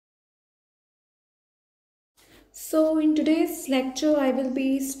So in today's lecture I will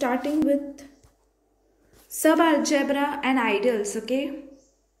be starting with subalgebra and ideals, okay?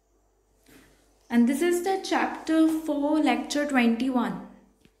 And this is the chapter 4, lecture 21.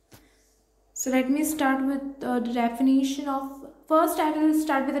 So let me start with the definition of, first I will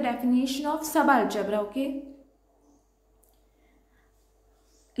start with the definition of subalgebra, okay?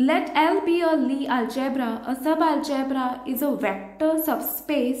 Let L be a Lie algebra. A subalgebra is a vector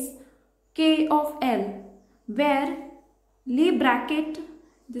subspace K of L, where Lie bracket,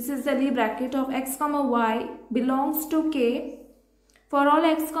 this is the Lie bracket of x comma y belongs to K for all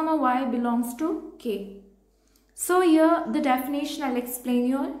x comma y belongs to K. So here the definition I'll explain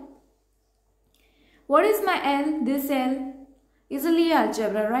here. What is my L? This L is a Lie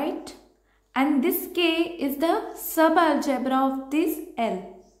algebra, right? And this K is the subalgebra of this L.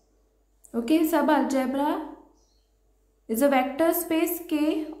 Okay, subalgebra is a vector space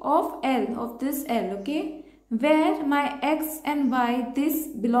K of L, of this L, okay, where my x and y, this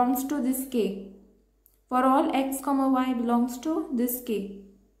belongs to this K. For all x comma y belongs to this K.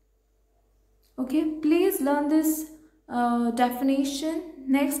 Okay, please learn this definition.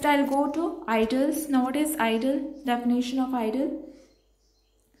 Next I'll go to ideals. Now what is ideal? Definition of ideal.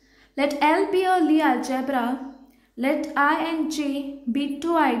 Let L be a Lie algebra. Let I and J be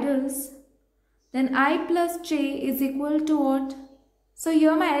two ideals. Then I plus J is equal to what? So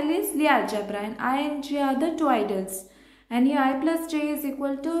here my L is Lie algebra and I and J are the two ideals. And here I plus J is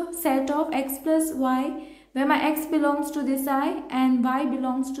equal to set of x plus y, where my x belongs to this I and y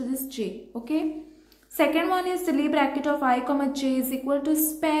belongs to this J. Okay. Second one is the Lie bracket of I comma J is equal to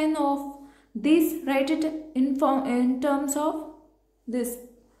span of this. Write it in terms of this.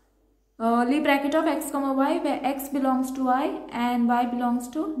 Lie bracket of x comma y, where x belongs to I and y belongs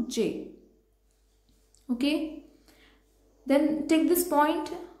to J. Okay, then take this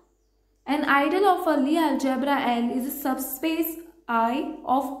point. An ideal of a Lie algebra L is a subspace I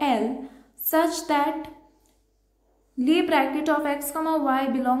of L such that Lie bracket of x comma y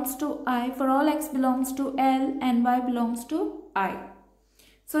belongs to I for all x belongs to L and y belongs to I.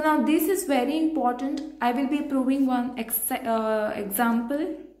 So now this is very important. I will be proving one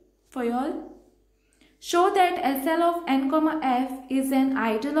example for you all. Show that SL of n comma f is an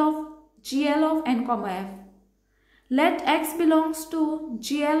ideal of GL of n comma f. Let x belongs to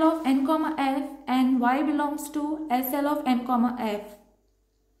GL of n comma f and y belongs to SL of n comma f.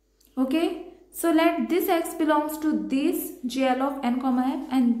 Okay, so let this x belongs to this GL of n comma f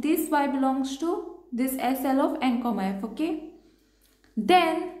and this y belongs to this SL of n comma f. Okay,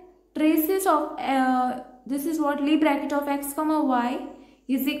 then traces of this is what Lie bracket of x comma y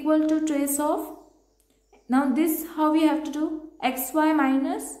is equal to trace of, now this how we have to do, xy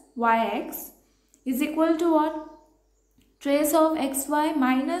minus yx is equal to what? Trace of xy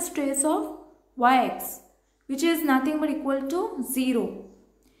minus trace of yx, which is nothing but equal to 0.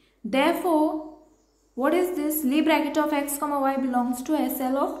 Therefore, what is this? Lie bracket of x comma y belongs to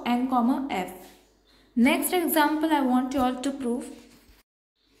SL of n comma f. Next example I want you all to prove.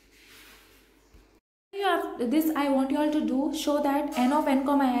 This I want you all to do, show that n of n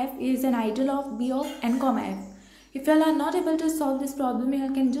comma f is an ideal of B of n comma f. If you all are not able to solve this problem,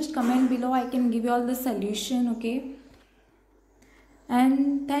 you can just comment below. I can give you all the solution, okay?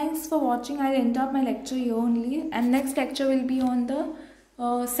 And thanks for watching. I'll end up my lecture here only. And next lecture will be on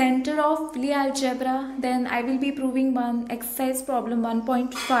the center of Lie algebra. Then I will be proving one exercise problem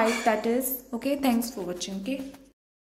 1.5, that is, okay? Thanks for watching, okay?